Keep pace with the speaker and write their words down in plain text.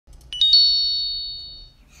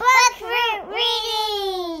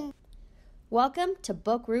Welcome to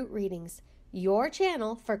Book Root Readings, your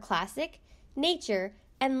channel for classic, nature,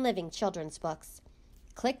 and living children's books.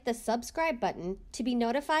 Click the subscribe button to be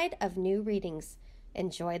notified of new readings.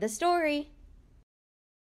 Enjoy the story.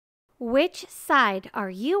 Which Side Are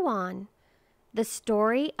You On? The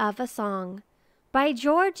Story of a Song by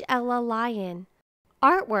George Ella Lyon.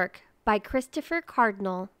 Artwork by Christopher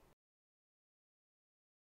Cardinale.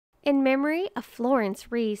 In memory of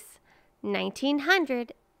Florence Reece,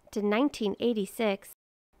 1900 to 1986,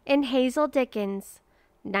 in Hazel Dickens,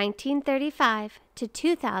 1935 to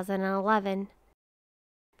 2011.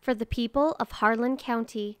 For the people of Harlan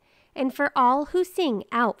County and for all who sing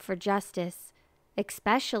out for justice,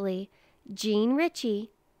 especially Jean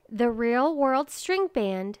Ritchie, the Real World String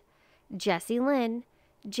Band, Jessie Lynn,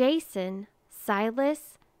 Jason,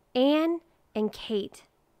 Silas, Anne, and Kate,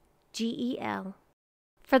 GEL.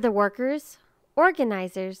 For the workers,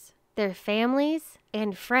 organizers, their families,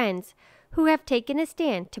 and friends who have taken a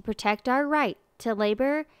stand to protect our right to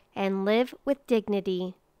labor and live with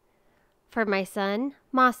dignity. For my son,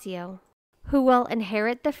 Masio, who will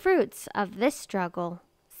inherit the fruits of this struggle,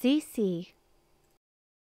 CC.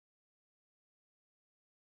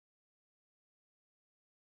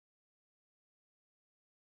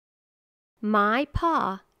 My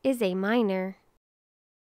pa is a miner.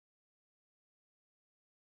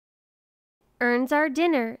 Earns our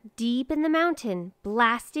dinner deep in the mountain,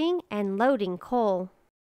 blasting and loading coal.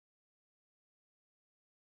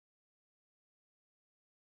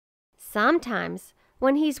 Sometimes,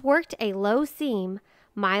 when he's worked a low seam,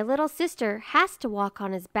 my little sister has to walk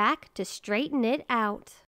on his back to straighten it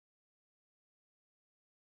out.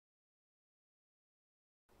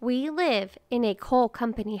 We live in a coal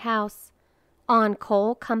company house, on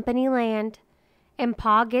coal company land, and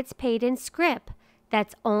Pa gets paid in scrip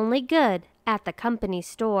that's only good at the company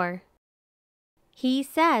store. He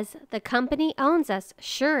says the company owns us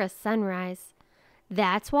sure as sunrise.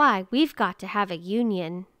 That's why we've got to have a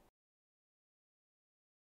union.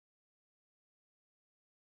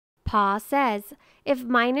 Pa says if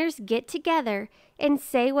miners get together and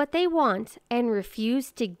say what they want and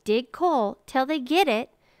refuse to dig coal till they get it,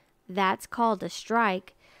 that's called a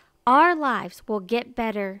strike, our lives will get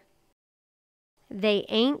better. They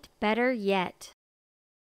ain't better yet.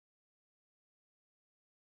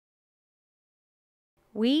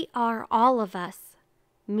 We are all of us,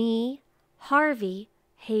 me, Harvey,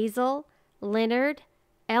 Hazel, Leonard,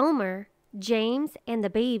 Elmer, James, and the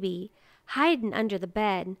baby, hiding under the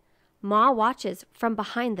bed. Ma watches from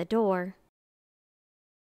behind the door.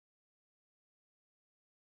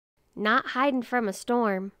 Not hiding from a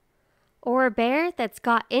storm, or a bear that's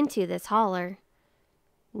got into this holler.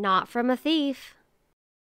 Not from a thief.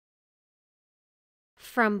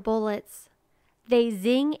 From bullets. They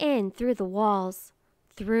zing in through the walls,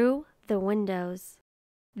 through the windows.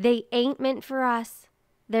 They ain't meant for us.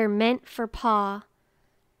 They're meant for Pa.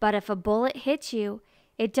 But if a bullet hits you,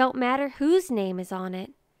 it don't matter whose name is on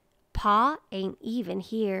it. Pa ain't even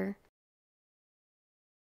here.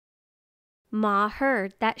 Ma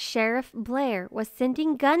heard that Sheriff Blair was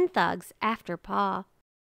sending gun thugs after Pa.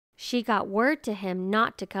 She got word to him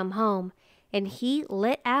not to come home, and he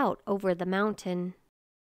lit out over the mountain.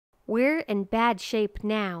 We're in bad shape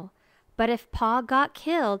now, but if Pa got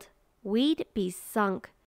killed, we'd be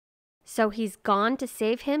sunk. So he's gone to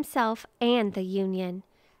save himself and the Union.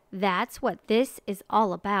 That's what this is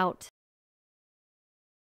all about.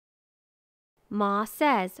 Ma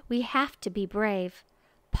says we have to be brave.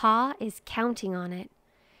 Pa is counting on it.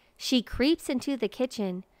 She creeps into the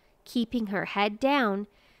kitchen. Keeping her head down,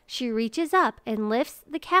 she reaches up and lifts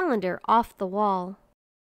the calendar off the wall.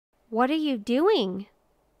 What are you doing?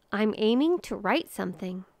 I'm aiming to write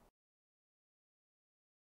something.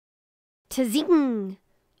 Ta-zing!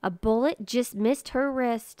 A bullet just missed her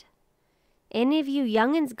wrist. Any of you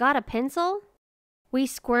young'uns got a pencil? We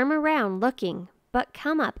squirm around looking, but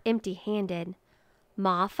come up empty-handed.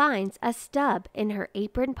 Ma finds a stub in her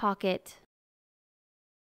apron pocket.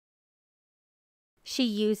 She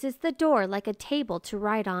uses the door like a table to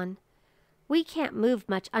write on. We can't move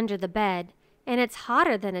much under the bed, and it's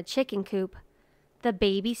hotter than a chicken coop. The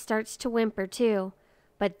baby starts to whimper too,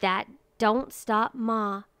 but that don't stop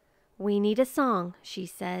Ma. We need a song, she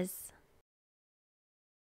says.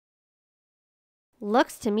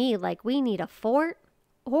 Looks to me like we need a fort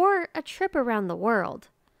or a trip around the world.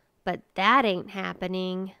 But that ain't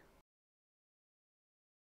happening.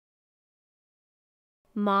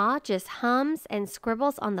 Ma just hums and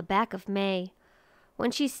scribbles on the back of May. When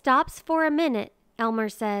she stops for a minute, Elmer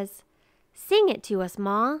says, "Sing it to us,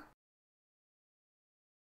 Ma."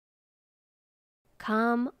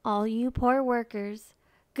 Come, all you poor workers,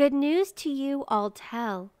 Good news to you I'll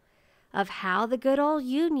tell, of how the good old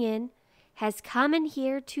Union has come in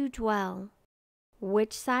here to dwell.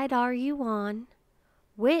 Which side are you on?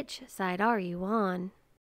 Which side are you on?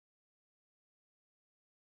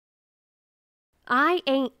 I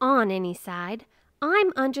ain't on any side.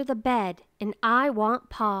 I'm under the bed, and I want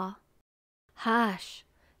Pa. Hush,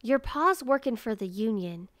 your Pa's working for the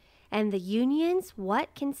Union, and the Union's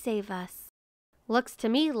what can save us. Looks to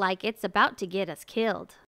me like it's about to get us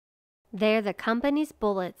killed. They're the company's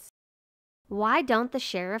bullets. Why don't the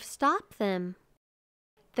sheriff stop them?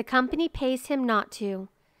 The company pays him not to.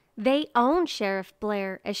 They own Sheriff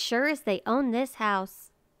Blair as sure as they own this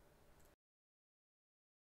house.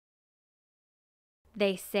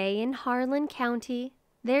 They say in Harlan County,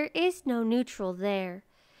 there is no neutral there.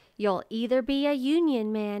 You'll either be a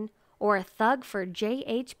Union man or a thug for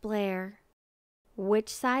J.H. Blair. Which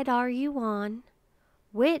side are you on?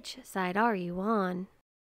 Which side are you on?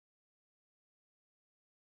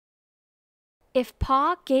 If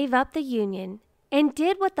Pa gave up the Union and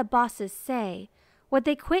did what the bosses say, would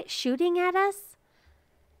they quit shooting at us?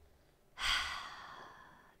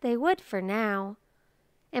 They would for now.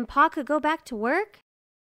 And Pa could go back to work?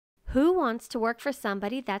 Who wants to work for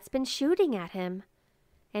somebody that's been shooting at him?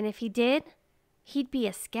 And if he did, he'd be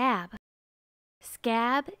a scab.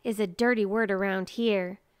 Scab is a dirty word around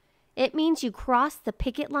here. It means you cross the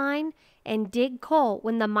picket line and dig coal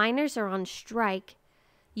when the miners are on strike.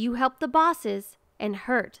 You help the bosses and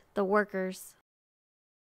hurt the workers.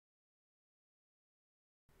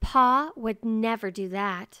 Pa would never do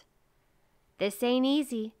that. This ain't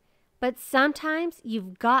easy, but sometimes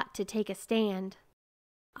you've got to take a stand.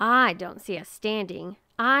 I don't see us standing.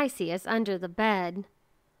 I see us under the bed.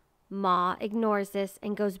 Ma ignores this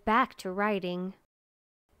and goes back to writing.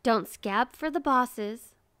 Don't scab for the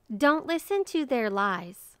bosses. Don't listen to their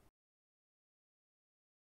lies.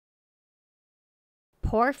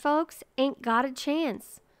 Poor folks ain't got a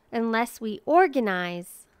chance unless we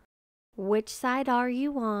organize. Which side are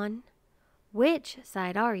you on? Which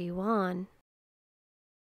side are you on?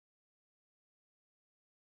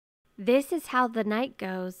 This is how the night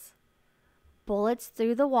goes. Bullets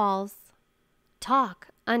through the walls. Talk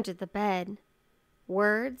under the bed.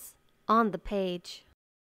 Words on the page.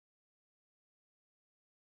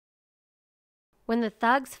 When the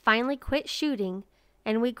thugs finally quit shooting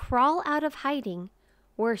and we crawl out of hiding,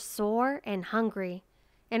 we're sore and hungry,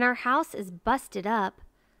 and our house is busted up,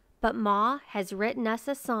 but Ma has written us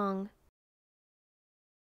a song.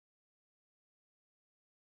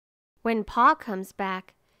 When Pa comes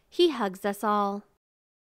back, he hugs us all.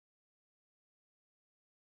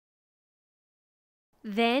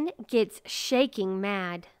 Then gets shaking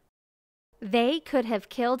mad. They could have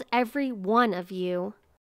killed every one of you.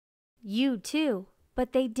 You too,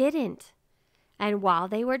 but they didn't. And while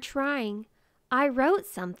they were trying, I wrote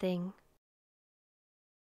something.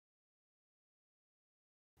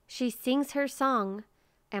 She sings her song,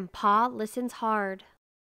 and Pa listens hard.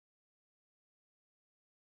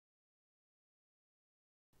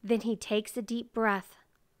 Then he takes a deep breath.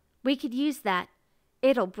 We could use that.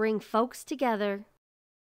 It'll bring folks together.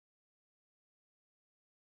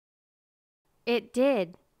 It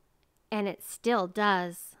did, and it still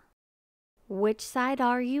does. Which side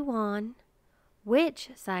are you on? Which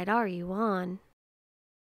side are you on?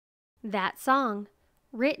 That song,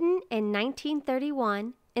 written in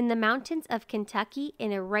 1931 in the mountains of Kentucky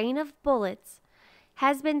in a rain of bullets,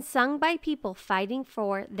 has been sung by people fighting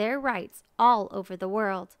for their rights all over the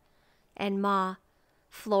world. And Ma,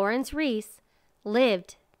 Florence Reece,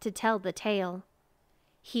 lived to tell the tale.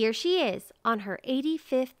 Here she is on her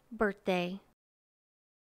 85th birthday.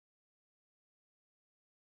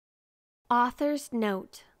 Author's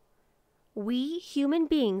note. We human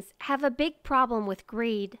beings have a big problem with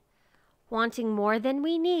greed, wanting more than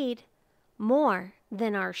we need, more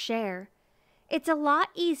than our share. It's a lot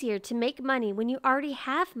easier to make money when you already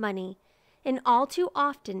have money, and all too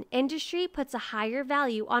often industry puts a higher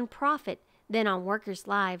value on profit than on workers'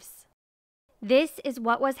 lives. This is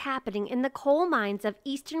what was happening in the coal mines of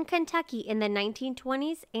eastern Kentucky in the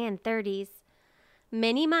 1920s and 30s.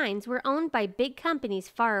 Many mines were owned by big companies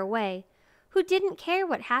far away, who didn't care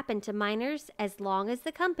what happened to miners as long as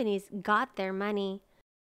the companies got their money.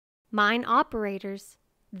 Mine operators,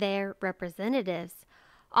 their representatives,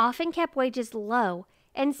 often kept wages low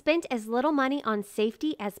and spent as little money on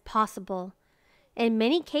safety as possible. In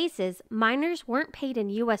many cases, miners weren't paid in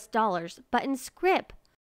U.S. dollars, but in scrip,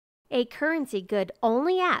 a currency good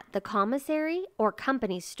only at the commissary or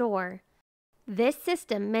company store. This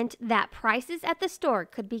system meant that prices at the store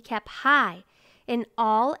could be kept high, and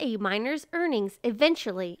all a miner's earnings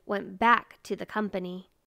eventually went back to the company.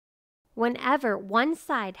 Whenever one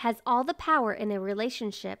side has all the power in a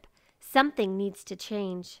relationship, something needs to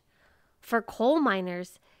change. For coal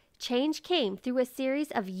miners, change came through a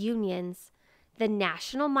series of unions: the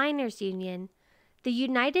National Miners Union, the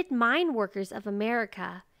United Mine Workers of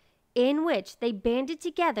America, in which they banded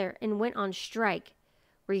together and went on strike,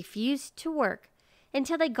 refused to work,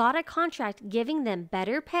 until they got a contract giving them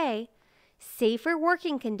better pay, safer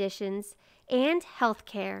working conditions, and health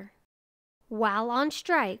care. While on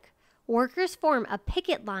strike, workers form a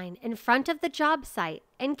picket line in front of the job site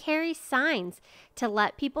and carry signs to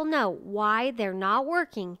let people know why they're not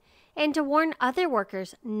working and to warn other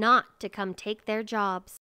workers not to come take their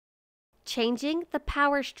jobs. Changing the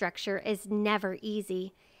power structure is never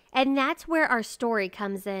easy, and that's where our story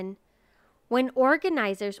comes in. When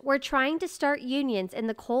organizers were trying to start unions in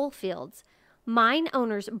the coal fields, mine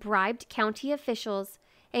owners bribed county officials,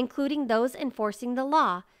 including those enforcing the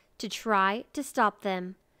law, to try to stop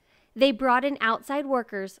them. They brought in outside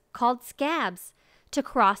workers, called scabs, to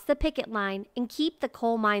cross the picket line and keep the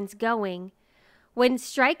coal mines going. When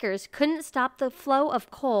strikers couldn't stop the flow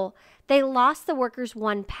of coal, they lost the workers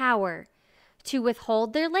one power: to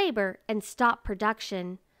withhold their labor and stop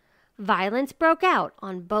production. Violence broke out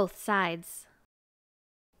on both sides.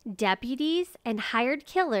 Deputies and hired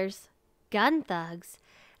killers, gun thugs,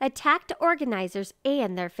 attacked organizers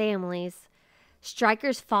and their families.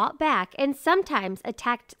 Strikers fought back and sometimes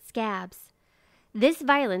attacked scabs. This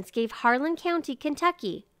violence gave Harlan County,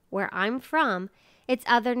 Kentucky, where I'm from, its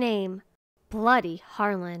other name, Bloody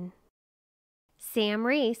Harlan. Sam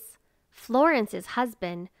Reece, Florence's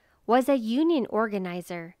husband, was a union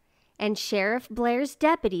organizer, and Sheriff Blair's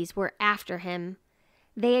deputies were after him.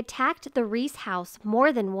 They attacked the Reece house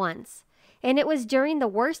more than once, and it was during the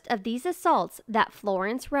worst of these assaults that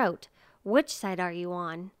Florence wrote, "Which Side Are You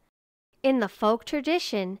On?" In the folk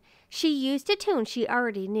tradition, she used a tune she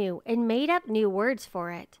already knew and made up new words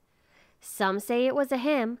for it. Some say it was a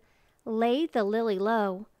hymn, "Lay the Lily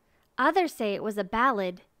Low." Others say it was a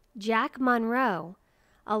ballad, "Jack Monroe."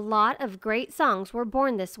 A lot of great songs were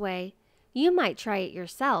born this way. You might try it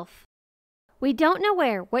yourself. We don't know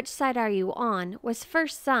where "Which Side Are You On" was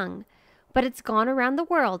first sung, but it's gone around the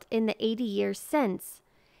world in the 80 years since.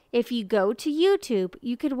 If you go to YouTube,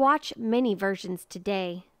 you could watch many versions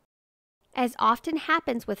today. As often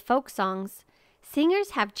happens with folk songs,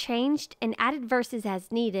 singers have changed and added verses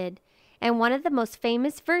as needed, and one of the most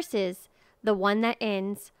famous verses, the one that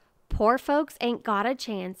ends, "Poor folks ain't got a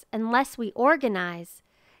chance unless we organize,"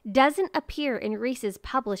 doesn't appear in Reece's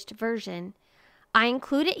published version. I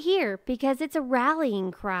include it here because it's a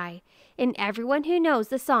rallying cry, and everyone who knows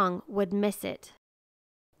the song would miss it.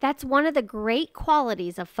 That's one of the great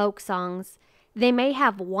qualities of folk songs. They may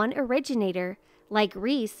have one originator, like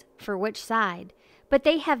Reece for "Which Side," but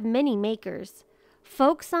they have many makers.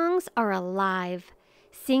 Folk songs are alive.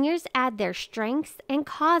 Singers add their strengths and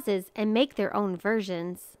causes and make their own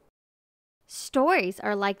versions. Stories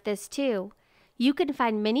are like this too. You can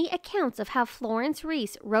find many accounts of how Florence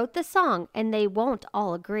Reece wrote the song, and they won't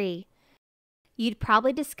all agree. You'd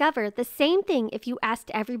probably discover the same thing if you asked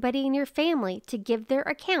everybody in your family to give their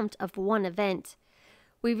account of one event.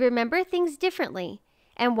 We remember things differently,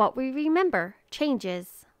 and what we remember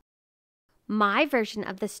changes. My version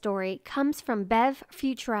of the story comes from Bev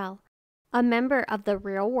Futrell, a member of the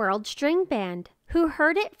Real World String Band, who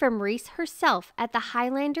heard it from Reece herself at the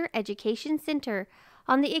Highlander Education Center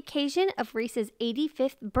on the occasion of Reece's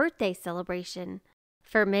 85th birthday celebration.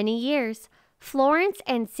 For many years, Florence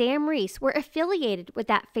and Sam Reece were affiliated with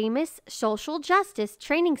that famous social justice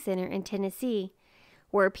training center in Tennessee,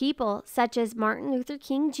 where people such as Martin Luther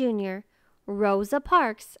King Jr., Rosa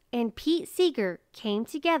Parks, and Pete Seeger came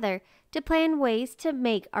together to plan ways to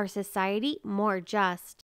make our society more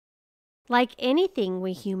just. Like anything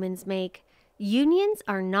we humans make, unions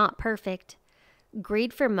are not perfect.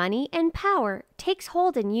 Greed for money and power takes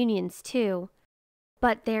hold in unions too.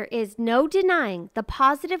 But there is no denying the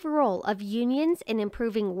positive role of unions in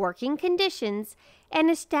improving working conditions and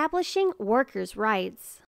establishing workers'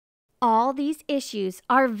 rights. All these issues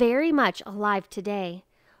are very much alive today,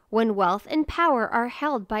 when wealth and power are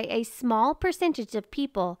held by a small percentage of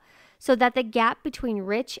people, so that the gap between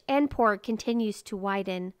rich and poor continues to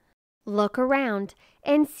widen. Look around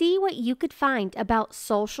and see what you could find about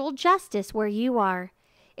social justice where you are.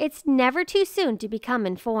 It's never too soon to become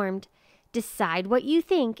informed. Decide what you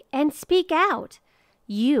think and speak out.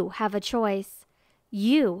 You have a choice.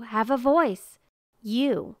 You have a voice.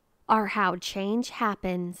 You are how change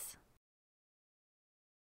happens.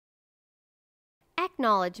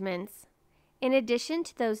 Acknowledgements. In addition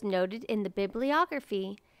to those noted in the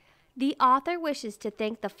bibliography, The author wishes to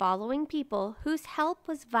thank the following people whose help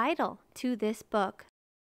was vital to this book.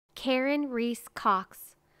 Karen Reece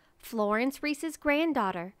Cox, Florence Reece's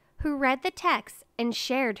granddaughter, who read the text and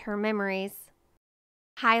shared her memories.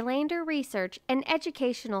 Highlander Research and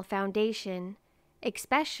Educational Foundation,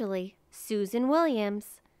 especially Susan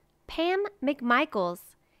Williams, Pam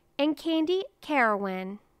McMichaels, and Candy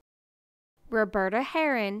Carawan. Roberta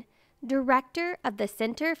Herron, Director of the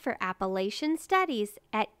Center for Appalachian Studies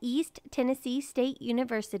at East Tennessee State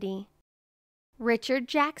University. Richard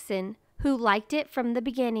Jackson, who liked it from the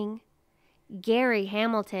beginning. Gary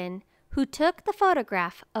Hamilton, who took the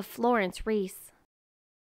photograph of Florence Reece.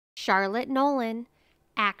 Charlotte Nolan,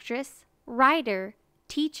 actress, writer,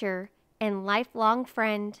 teacher, and lifelong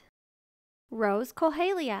friend. Rose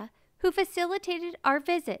Cohalia, who facilitated our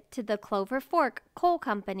visit to the Clover Fork Coal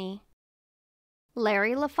Company.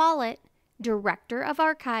 Larry LaFollette, Director of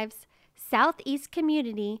Archives, Southeast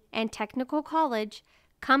Community and Technical College,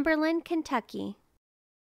 Cumberland, Kentucky.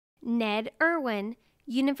 Ned Irwin,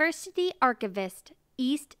 University Archivist,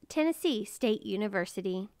 East Tennessee State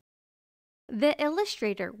University. The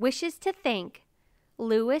illustrator wishes to thank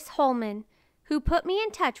Lewis Holman, who put me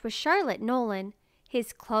in touch with Charlotte Nolan,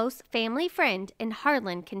 his close family friend in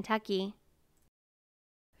Harlan, Kentucky.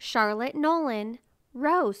 Charlotte Nolan,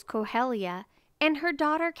 Rose Cohalia, and her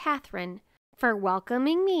daughter Catherine for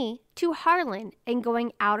welcoming me to Harlan and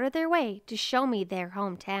going out of their way to show me their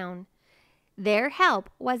hometown. Their help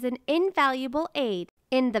was an invaluable aid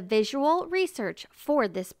in the visual research for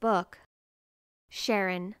this book.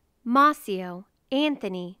 Sharon, Masio,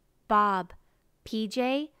 Anthony, Bob,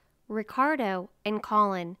 PJ, Ricardo, and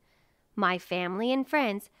Colin, my family and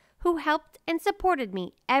friends who helped and supported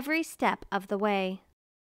me every step of the way.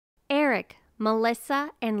 Eric,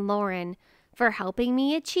 Melissa, and Lauren for helping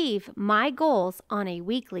me achieve my goals on a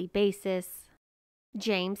weekly basis.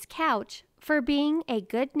 James Couch for being a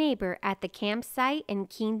good neighbor at the campsite in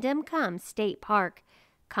Kingdom Come State Park,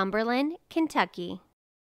 Cumberland, Kentucky.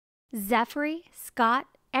 Zephyr, Scott,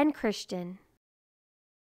 and Christian.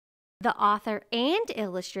 The author and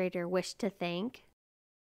illustrator wish to thank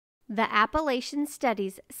the Appalachian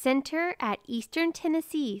Studies Center at Eastern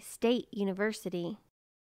Tennessee State University,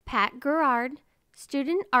 Pat Gerard,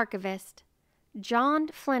 Student Archivist, John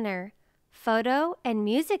Flinner, Photo and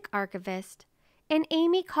Music Archivist, and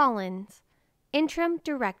Amy Collins, Interim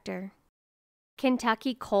Director.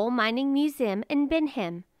 Kentucky Coal Mining Museum in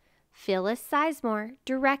Benham, Phyllis Sizemore,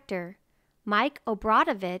 Director, Mike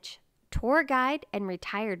Obradovich, Tour Guide and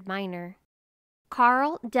Retired Miner.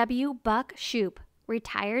 Carl W. Buck Shoup,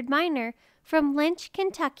 Retired Miner from Lynch,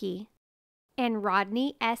 Kentucky, and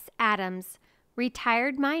Rodney S. Adams,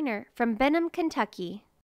 Retired Miner from Benham, Kentucky.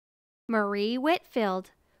 Marie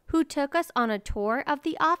Whitfield, who took us on a tour of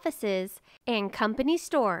the offices and company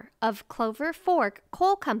store of Clover Fork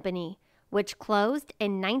Coal Company, which closed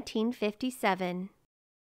in 1957.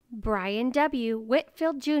 Brian W.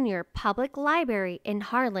 Whitfield Jr. Public Library in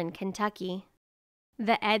Harlan, Kentucky.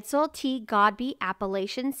 The Edsel T. Godby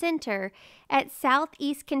Appalachian Center at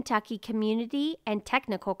Southeast Kentucky Community and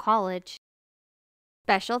Technical College.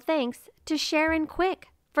 Special thanks to Sharon Quick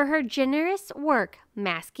for her generous work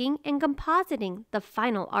masking and compositing the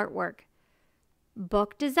final artwork.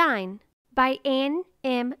 Book design by Ann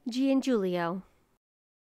M. Giangulio.